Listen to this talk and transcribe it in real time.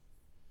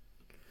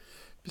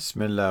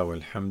Bismillah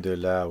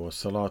walhamdulillah wa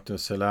salatu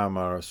salam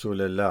ala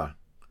Rasulillah.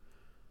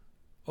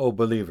 O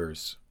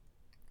believers,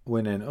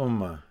 when an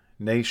ummah,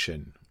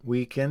 nation,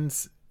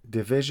 weakens,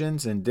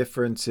 divisions and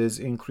differences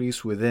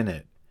increase within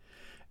it,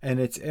 and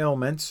its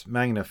ailments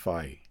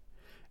magnify,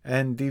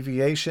 and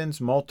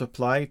deviations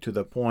multiply to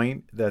the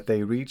point that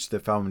they reach the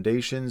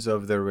foundations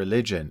of their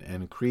religion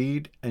and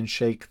creed and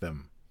shake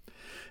them,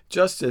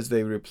 just as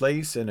they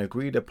replace an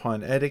agreed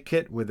upon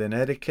etiquette with an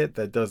etiquette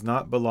that does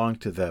not belong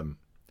to them.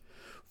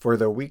 For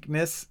their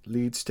weakness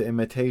leads to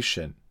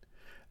imitation,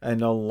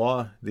 and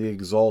Allah the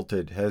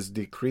Exalted has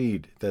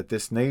decreed that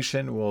this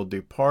nation will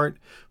depart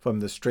from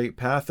the straight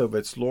path of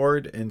its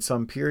Lord in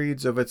some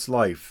periods of its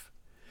life,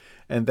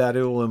 and that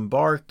it will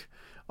embark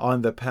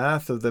on the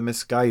path of the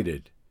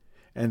misguided,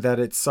 and that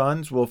its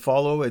sons will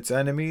follow its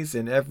enemies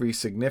in every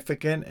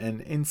significant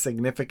and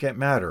insignificant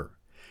matter,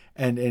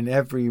 and in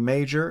every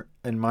major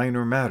and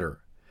minor matter,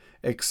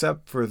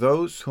 except for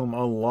those whom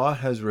Allah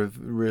has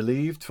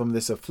relieved from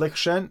this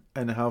affliction,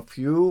 and how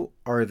few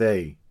are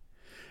they.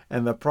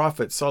 And the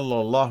Prophet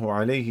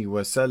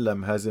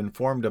ﷺ has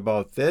informed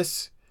about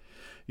this: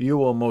 you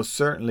will most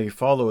certainly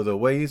follow the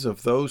ways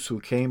of those who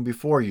came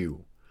before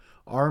you,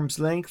 arm's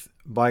length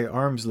by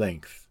arm's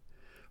length,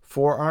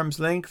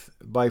 forearm's length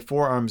by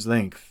forearm's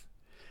length,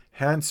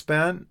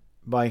 handspan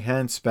by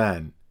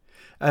handspan,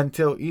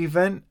 until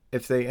even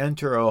if they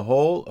enter a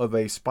hole of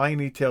a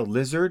spiny-tailed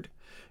lizard,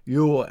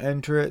 you will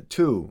enter it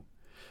too.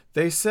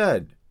 They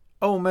said,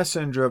 O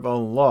Messenger of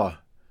Allah,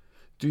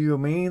 do you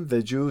mean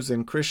the Jews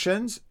and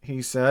Christians?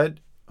 He said,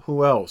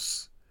 who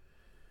else?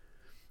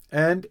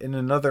 And in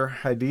another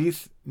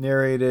hadith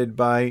narrated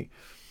by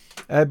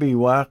Abi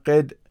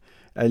Waqid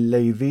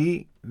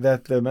al-Laythi,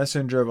 that the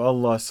Messenger of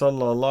Allah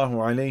sallallahu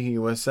alayhi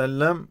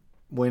wasallam,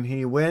 when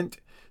he went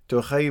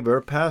to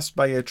Khaybar, passed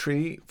by a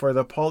tree for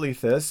the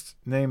polytheists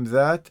named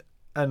That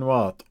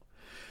Anwat,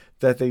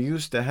 that they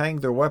used to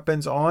hang their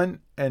weapons on,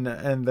 and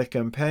the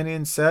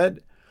companion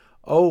said,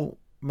 O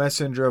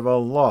Messenger of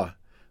Allah,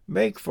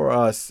 make for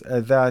us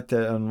a That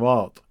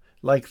al-Anwat,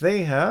 like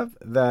they have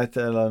That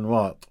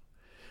al-Anwat.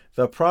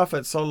 The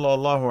Prophet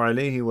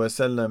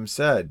ﷺ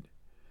said,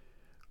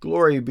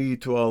 Glory be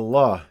to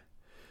Allah.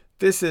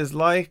 This is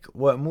like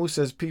what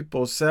Musa's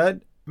people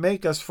said,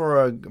 make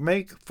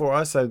for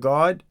us a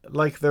god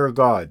like their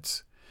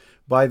gods.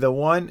 By the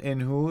one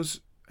in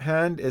whose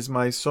hand is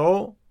my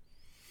soul,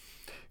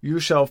 you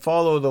shall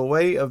follow the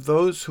way of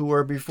those who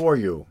were before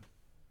you.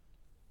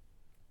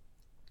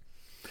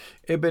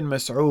 Ibn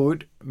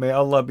Mas'ud, may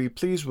Allah be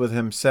pleased with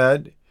him,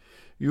 said,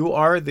 you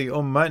are the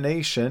Ummah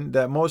nation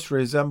that most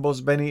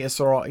resembles Bani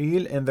Israel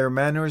in their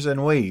manners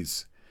and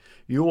ways.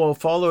 You will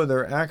follow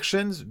their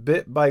actions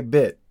bit by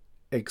bit,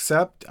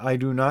 except I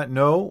do not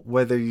know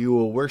whether you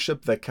will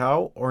worship the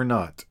cow or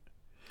not.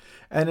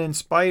 And in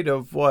spite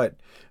of what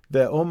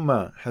the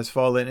Ummah has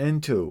fallen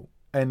into,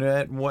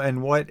 and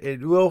what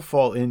it will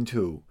fall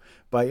into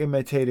by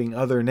imitating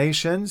other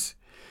nations,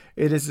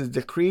 it is a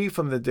decree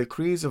from the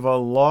decrees of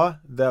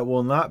Allah that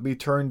will not be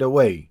turned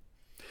away.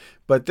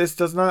 But this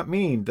does not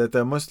mean that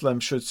the Muslim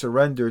should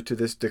surrender to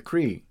this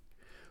decree.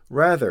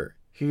 Rather,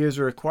 he is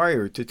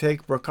required to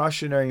take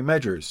precautionary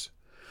measures,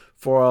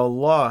 for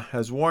Allah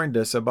has warned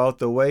us about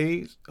the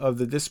ways of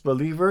the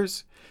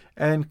disbelievers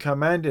and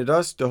commanded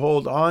us to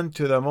hold on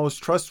to the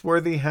most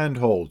trustworthy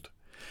handhold,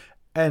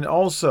 and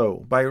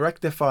also by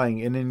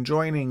rectifying and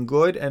enjoining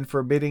good and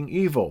forbidding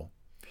evil.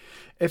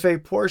 If a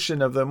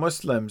portion of the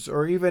Muslims,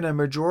 or even a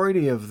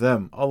majority of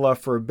them, Allah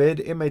forbid,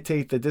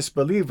 imitate the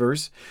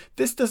disbelievers,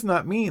 this does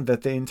not mean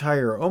that the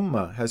entire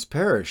Ummah has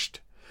perished.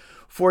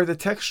 For the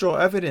textual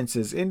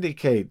evidences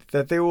indicate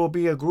that there will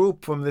be a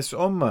group from this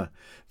Ummah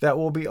that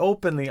will be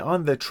openly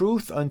on the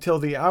truth until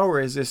the hour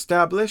is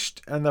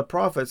established, and the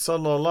Prophet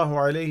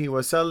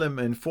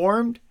ﷺ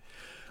informed,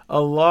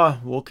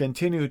 Allah will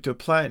continue to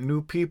plant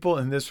new people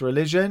in this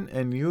religion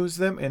and use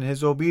them in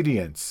His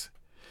obedience.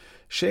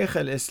 Shaykh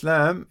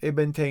al-Islam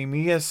Ibn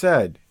Taymiyyah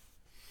said,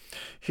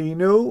 he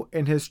knew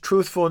in his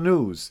truthful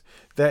news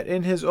that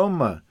in his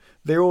ummah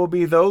there will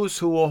be those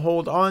who will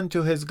hold on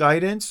to his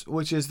guidance,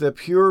 which is the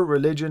pure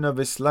religion of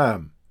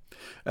Islam,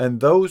 and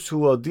those who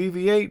will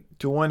deviate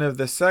to one of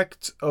the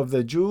sects of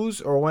the Jews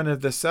or one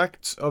of the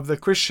sects of the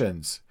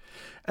Christians.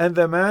 And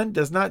the man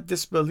does not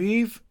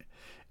disbelieve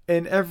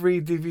in every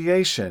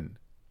deviation.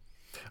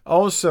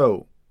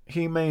 Also,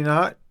 he may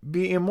not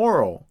be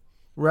immoral.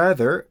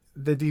 Rather,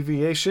 the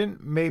deviation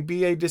may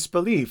be a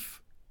disbelief,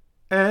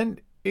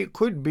 and it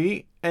could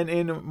be an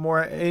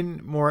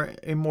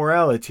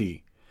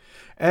immorality,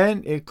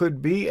 and it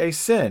could be a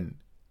sin,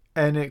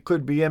 and it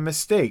could be a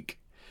mistake.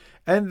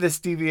 And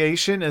this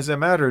deviation is a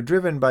matter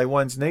driven by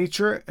one's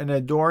nature and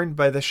adorned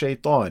by the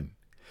shaitan.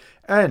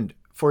 And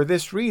for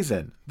this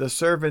reason, the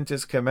servant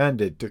is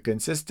commanded to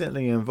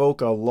consistently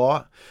invoke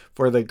Allah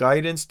for the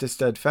guidance to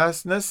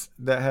steadfastness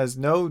that has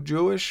no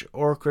Jewish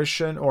or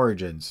Christian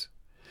origins.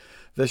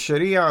 The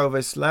Sharia of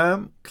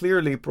Islam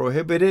clearly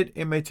prohibited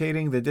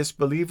imitating the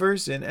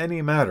disbelievers in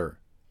any matter,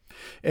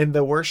 in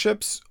the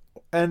worships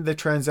and the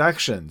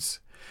transactions,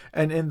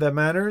 and in the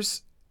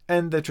manners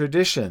and the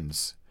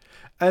traditions,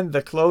 and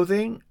the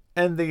clothing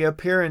and the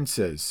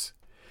appearances.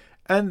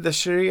 And the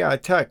Sharia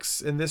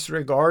texts in this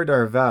regard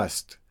are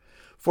vast.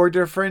 For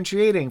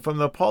differentiating from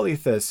the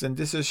polytheists and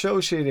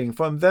disassociating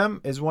from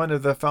them is one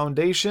of the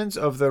foundations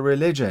of the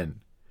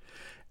religion.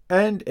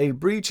 And a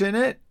breach in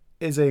it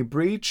is a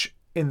breach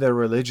in the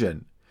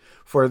religion.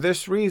 For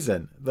this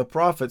reason, the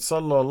Prophet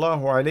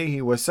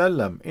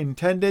ﷺ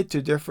intended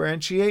to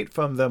differentiate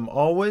from them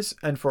always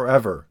and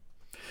forever.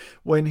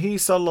 When he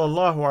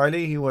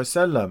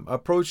ﷺ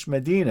approached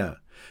Medina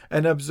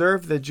and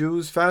observed the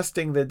Jews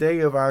fasting the day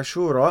of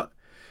Ashura,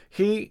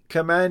 he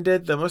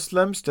commanded the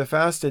Muslims to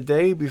fast a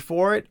day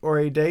before it or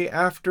a day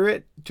after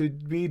it to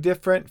be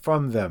different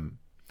from them.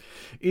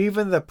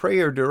 Even the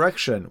prayer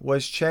direction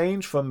was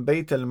changed from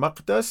Bayt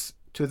al-Maqdis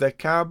to the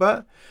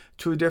Kaaba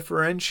to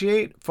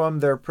differentiate from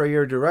their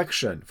prayer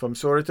direction, from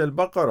Surah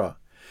Al-Baqarah.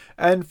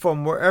 And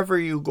from wherever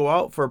you go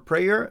out for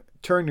prayer,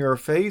 turn your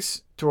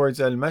face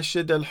towards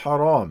Al-Masjid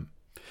Al-Haram.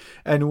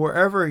 And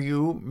wherever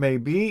you may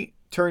be,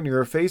 turn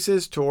your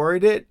faces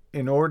toward it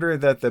in order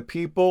that the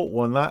people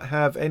will not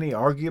have any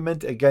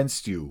argument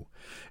against you,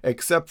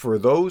 except for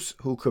those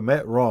who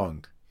commit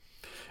wrong.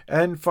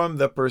 And from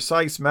the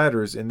precise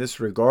matters in this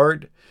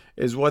regard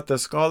is what the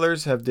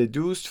scholars have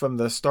deduced from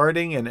the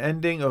starting and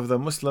ending of the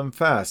Muslim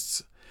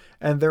fasts,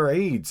 and their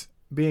Eids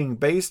being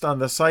based on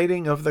the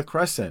sighting of the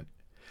crescent,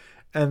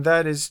 and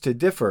that is to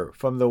differ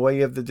from the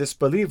way of the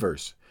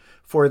disbelievers,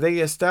 for they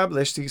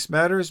establish these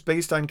matters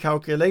based on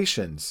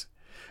calculations,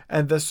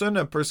 and the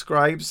Sunnah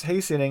prescribes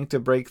hastening to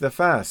break the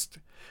fast,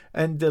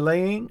 and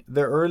delaying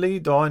the early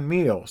dawn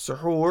meal,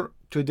 suhoor,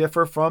 to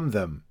differ from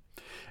them.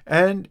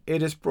 And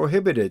it is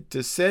prohibited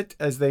to sit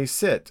as they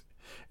sit.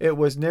 It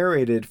was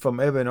narrated from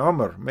Ibn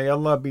Umar, may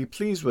Allah be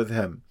pleased with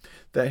him,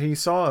 that he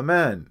saw a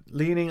man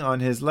leaning on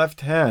his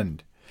left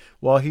hand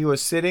while he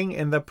was sitting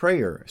in the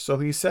prayer. So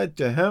he said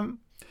to him,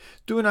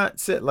 "Do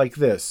not sit like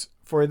this,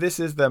 for this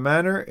is the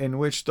manner in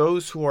which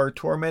those who are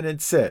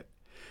tormented sit."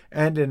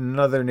 And in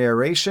another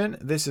narration,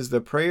 this is the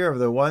prayer of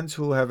the ones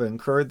who have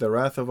incurred the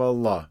wrath of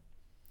Allah.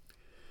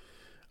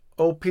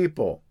 O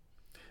people,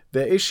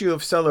 the issue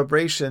of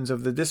celebrations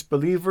of the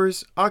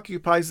disbelievers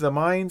occupies the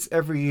minds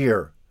every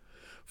year,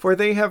 for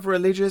they have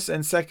religious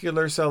and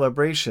secular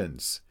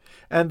celebrations,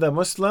 and the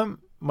Muslim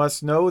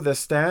must know the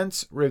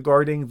stance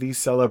regarding these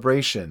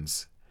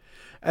celebrations.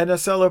 And a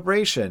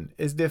celebration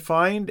is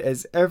defined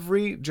as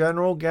every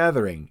general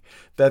gathering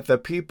that the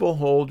people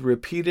hold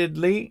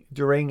repeatedly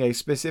during a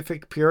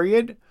specific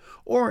period,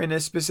 or in a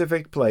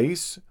specific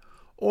place,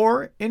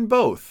 or in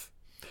both.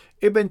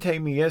 Ibn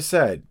Taymiyyah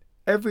said,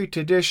 every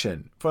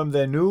tradition, from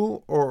the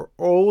new or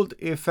old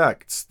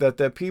effects that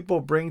the people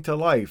bring to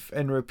life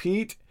and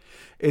repeat,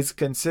 is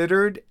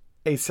considered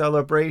a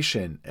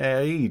celebration,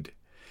 Eid.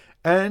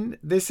 And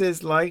this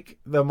is like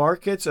the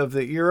markets of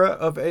the era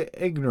of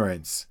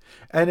ignorance,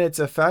 and its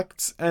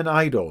effects and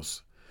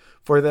idols.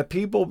 For the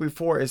people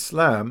before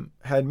Islam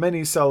had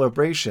many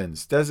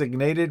celebrations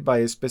designated by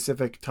a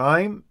specific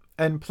time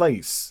and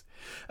place,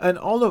 and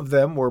all of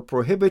them were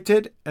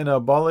prohibited and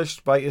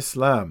abolished by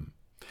Islam.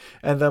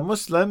 And the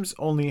Muslims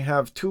only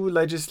have 2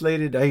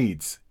 legislated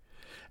Eids.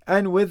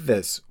 And with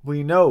this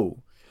we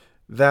know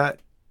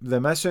that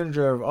the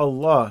Messenger of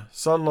Allah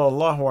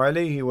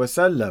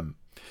ﷺ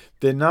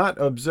did not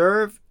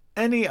observe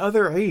any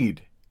other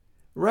Eid.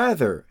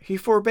 Rather, he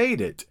forbade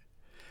it.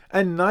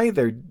 And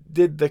neither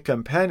did the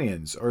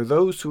companions or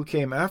those who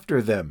came after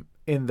them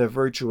in the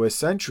virtuous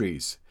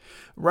centuries.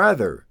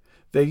 Rather,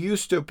 they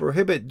used to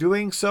prohibit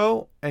doing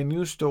so and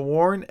used to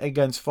warn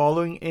against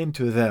falling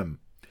into them.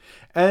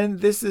 And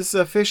this is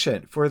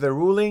sufficient for the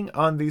ruling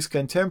on these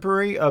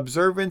contemporary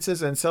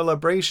observances and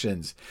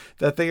celebrations,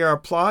 that they are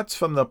plots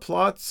from the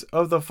plots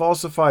of the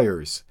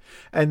falsifiers,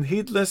 and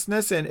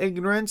heedlessness and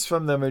ignorance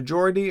from the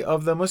majority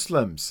of the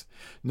Muslims,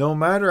 no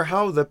matter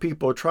how the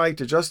people try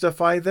to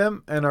justify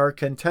them and are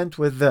content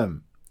with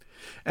them,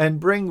 and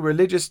bring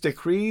religious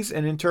decrees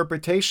and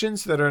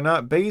interpretations that are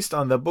not based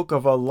on the Book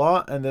of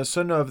Allah and the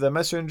Sunnah of the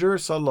Messenger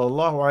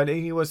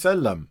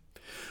ﷺ.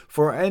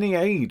 For any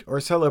Eid or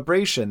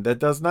celebration that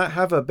does not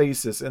have a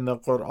basis in the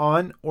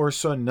Quran or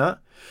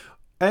Sunnah,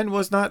 and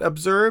was not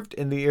observed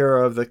in the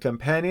era of the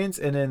companions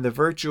and in the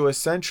virtuous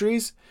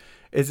centuries,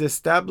 is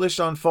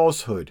established on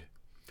falsehood.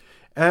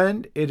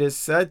 And it is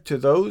said to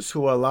those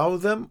who allow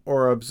them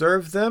or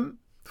observe them,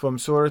 from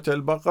Surah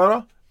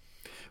Al-Baqarah,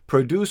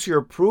 "Produce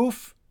your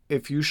proof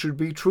if you should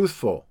be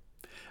truthful."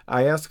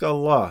 I ask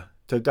Allah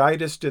to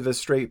guide us to the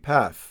straight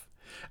path,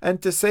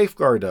 and to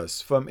safeguard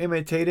us from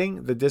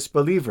imitating the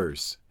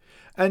disbelievers,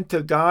 and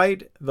to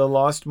guide the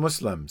lost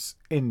Muslims.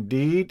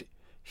 Indeed,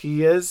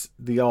 He is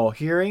the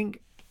all-hearing,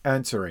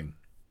 answering.